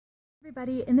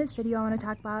Everybody, in this video I want to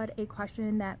talk about a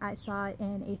question that I saw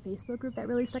in a Facebook group that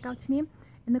really stuck out to me.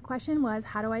 And the question was,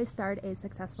 how do I start a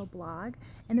successful blog?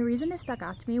 And the reason it stuck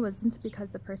out to me wasn't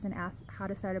because the person asked how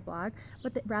to start a blog,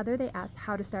 but rather they asked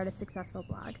how to start a successful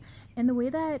blog. And the way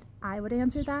that I would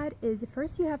answer that is,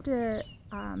 first you have to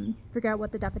figure out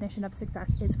what the definition of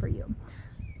success is for you.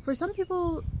 For some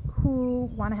people who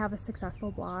want to have a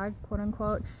successful blog, quote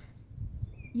unquote,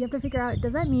 you have to figure out,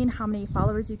 does that mean how many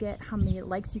followers you get, how many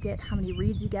likes you get, how many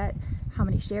reads you get, how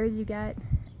many shares you get?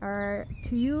 Or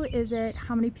to you, is it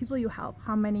how many people you help,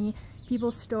 how many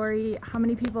people's story, how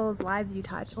many people's lives you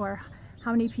touch, or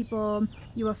how many people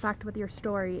you affect with your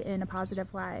story in a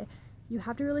positive way? You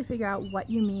have to really figure out what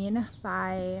you mean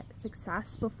by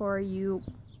success before you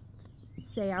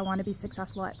say, I want to be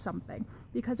successful at something,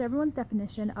 because everyone's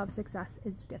definition of success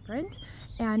is different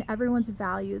and everyone's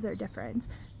values are different.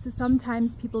 So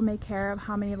sometimes people may care of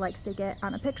how many likes they get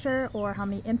on a picture, or how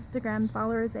many Instagram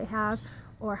followers they have,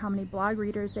 or how many blog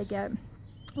readers they get,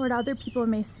 or other people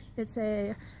may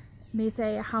say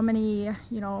how many,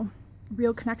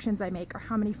 real connections I make, or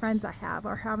how many friends I have,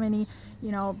 or how many,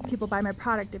 people buy my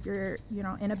product if you're,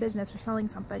 in a business or selling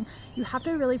something. You have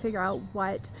to really figure out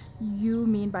what you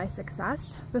mean by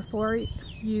success before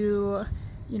you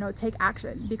take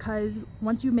action, because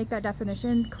once you make that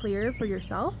definition clear for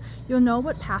yourself, you'll know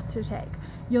what path to take.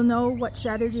 You'll know what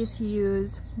strategies to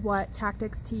use, what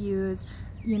tactics to use,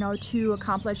 to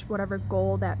accomplish whatever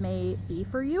goal that may be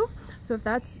for you. So if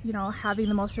that's, having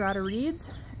the most amount of reads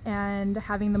and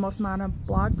having the most amount of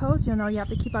blog posts, you'll know you have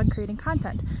to keep on creating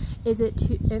content. If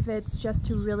it's just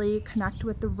to really connect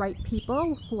with the right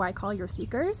people, who I call your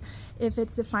seekers, if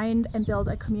it's to find and build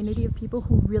a community of people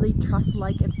who really trust,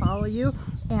 like, and follow you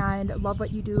and love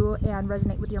what you do and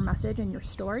resonate with your message and your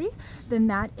story, then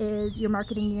that is your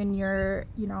marketing and your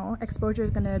exposure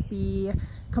is going to be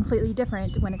completely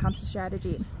different when it comes to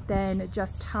strategy than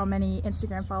just how many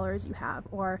Instagram followers you have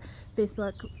or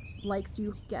Facebook likes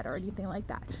you get or anything like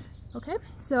that. Okay,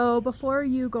 so before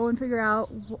you go and figure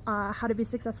out how to be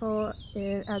successful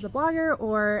as a blogger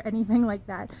or anything like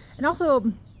that, and also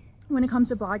when it comes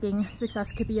to blogging,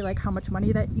 success could be like how much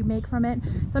money that you make from it.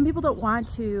 Some people don't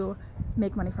want to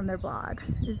make money from their blog,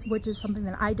 which is something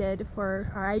that I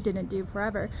didn't do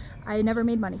forever. I never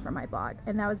made money from my blog,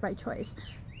 and that was by choice.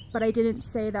 But I didn't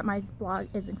say that my blog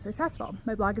isn't successful.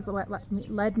 My blog is what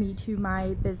led me to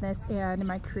my business and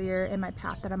my career and my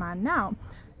path that I'm on now.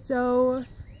 So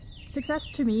success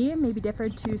to me may be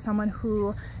different to someone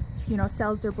who,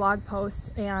 sells their blog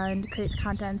posts and creates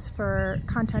content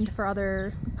for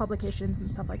other publications and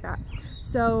stuff like that.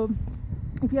 So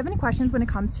if you have any questions when it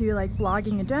comes to like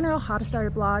blogging in general, how to start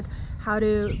a blog, how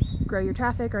to grow your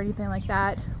traffic or anything like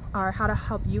that, or how to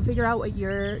help you figure out what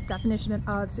your definition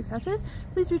of success is,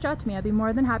 please reach out to me. I'd be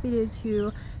more than happy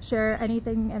to share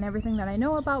anything and everything that I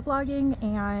know about blogging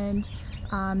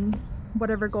and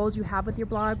whatever goals you have with your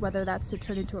blog, whether that's to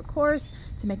turn into a course,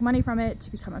 to make money from it,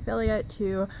 to become affiliate,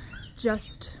 to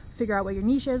just figure out what your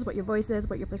niche is, what your voice is,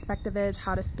 what your perspective is,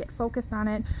 how to get focused on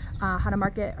it, how to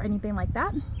market, or anything like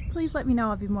that. Please let me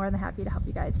know. I'd be more than happy to help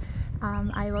you guys.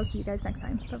 I will see you guys next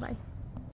time. Bye-bye.